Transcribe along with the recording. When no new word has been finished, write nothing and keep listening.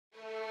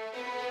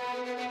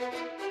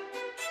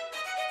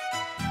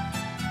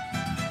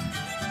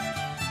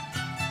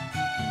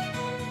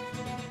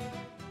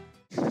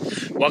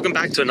Welcome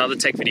back to another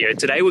tech video.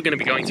 Today we're going to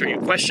be going through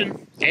your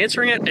question,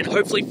 answering it, and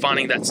hopefully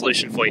finding that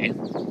solution for you.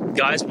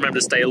 Guys, remember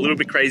to stay a little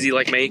bit crazy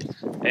like me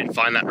and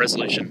find that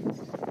resolution.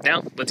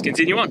 Now, let's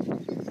continue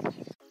on.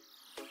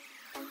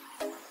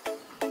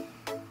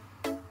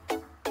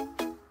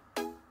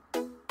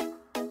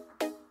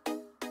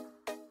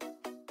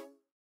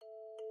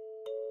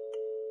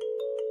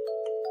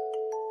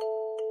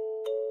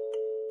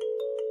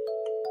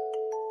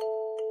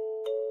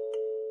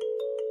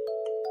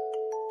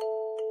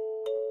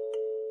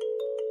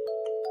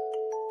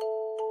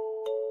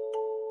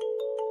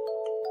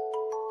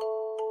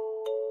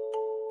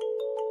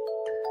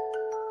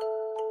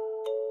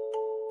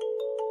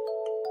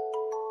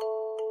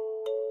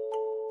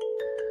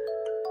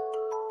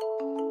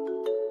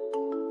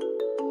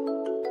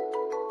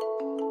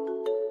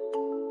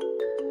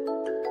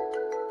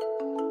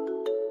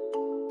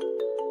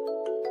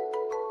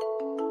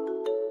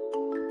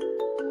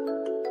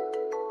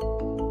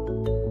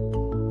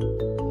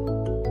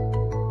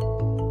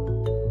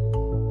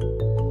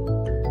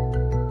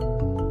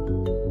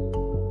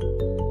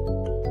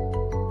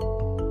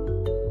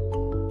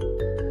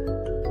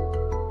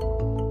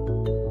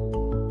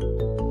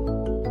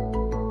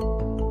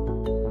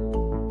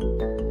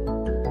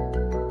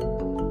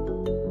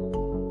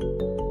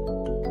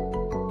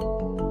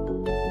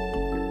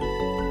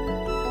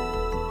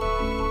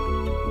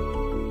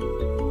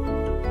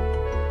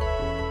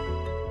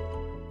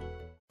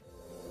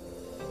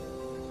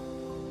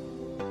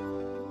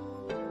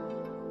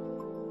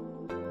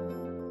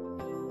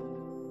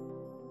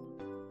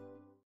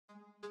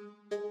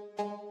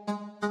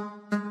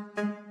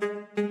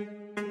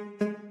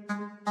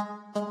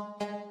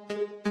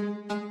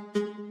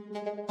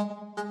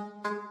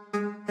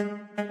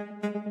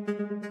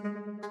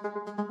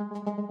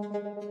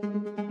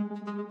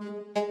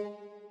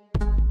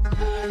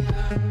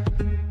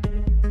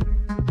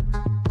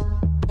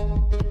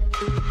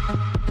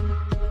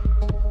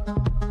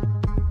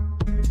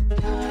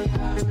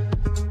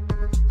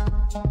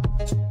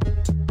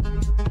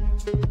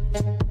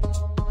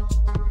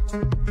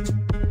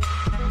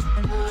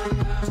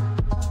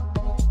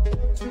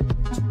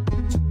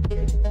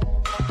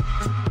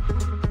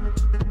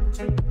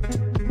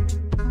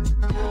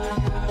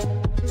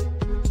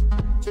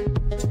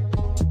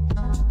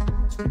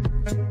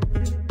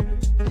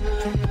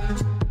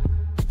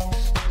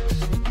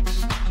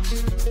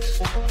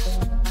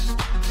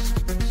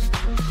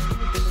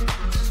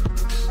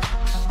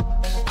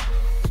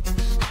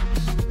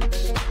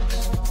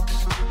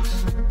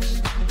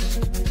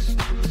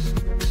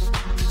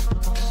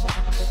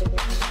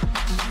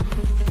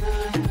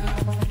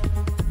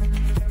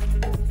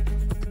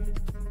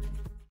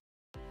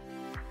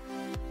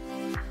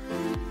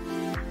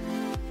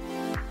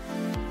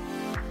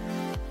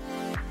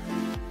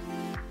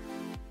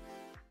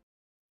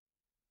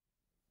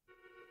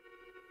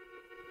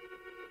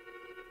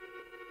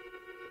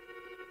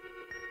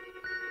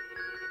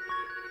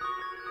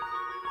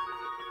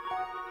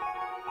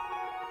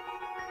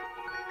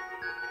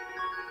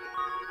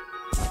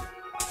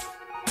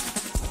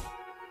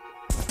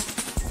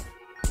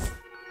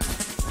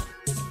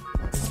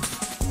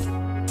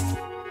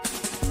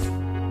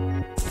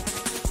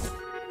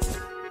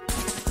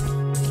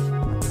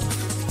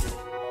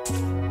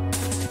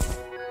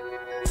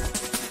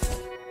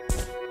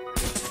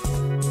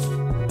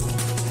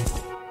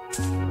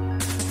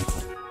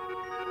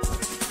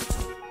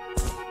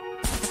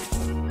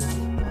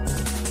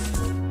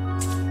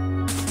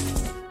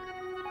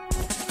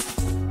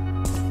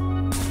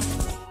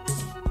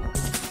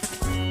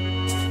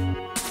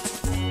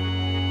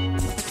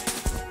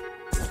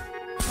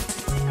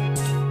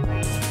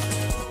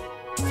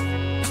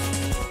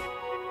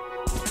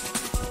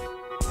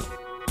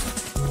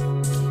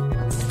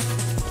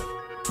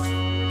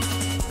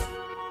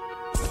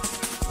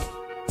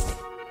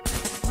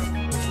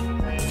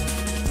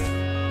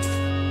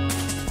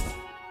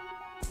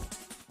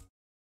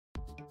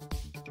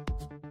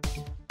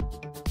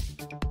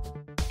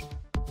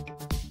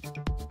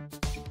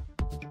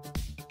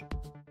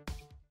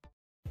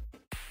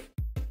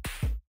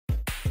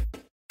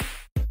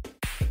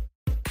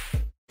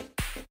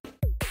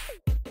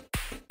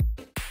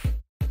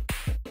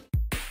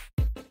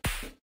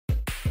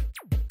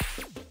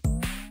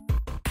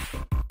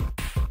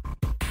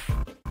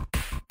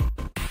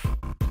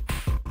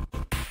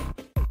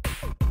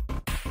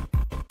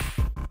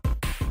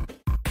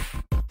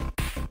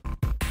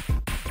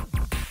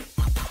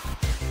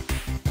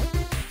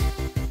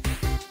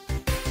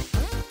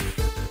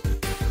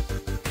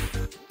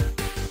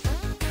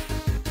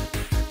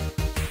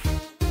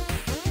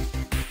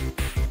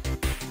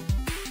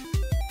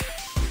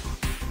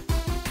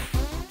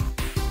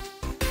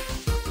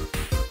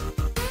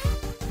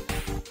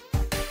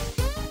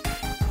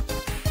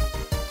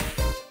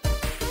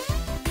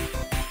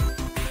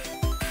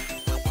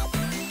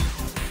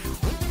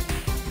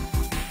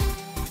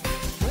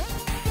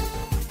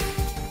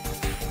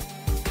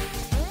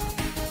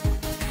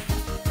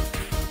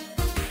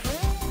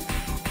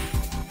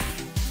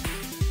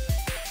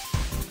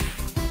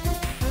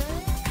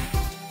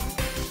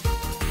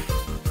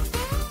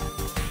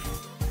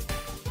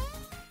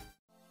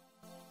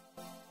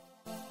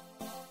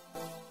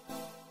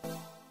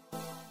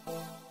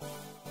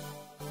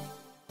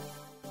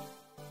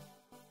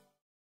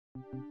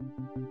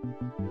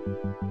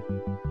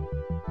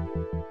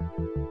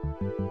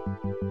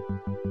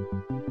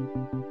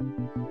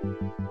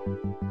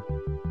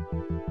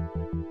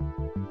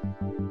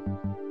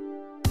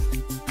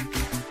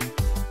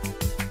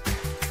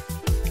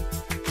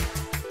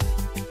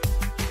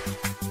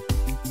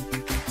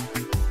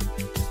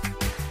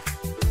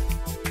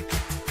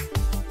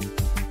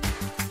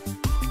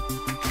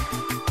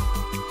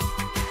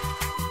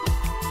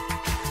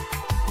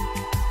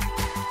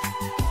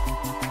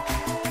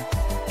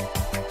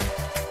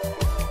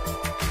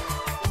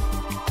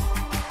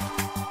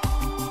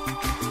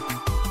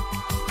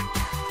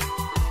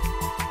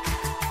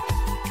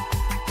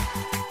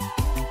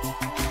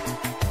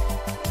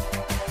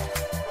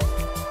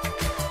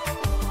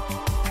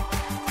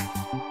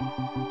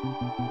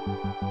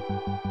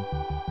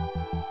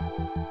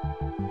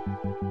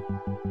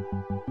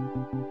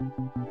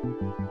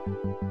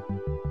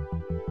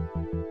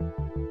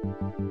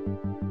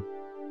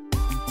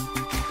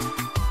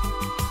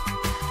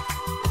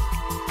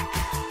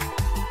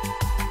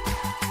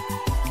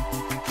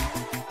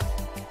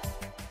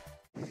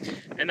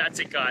 And that's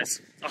it,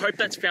 guys. I hope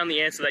that's found the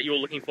answer that you were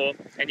looking for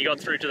and you got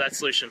through to that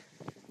solution.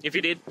 If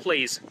you did,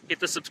 please hit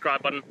the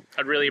subscribe button.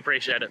 I'd really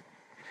appreciate it.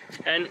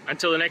 And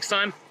until the next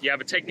time you have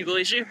a technical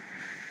issue,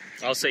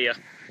 I'll see ya.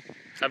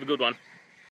 Have a good one.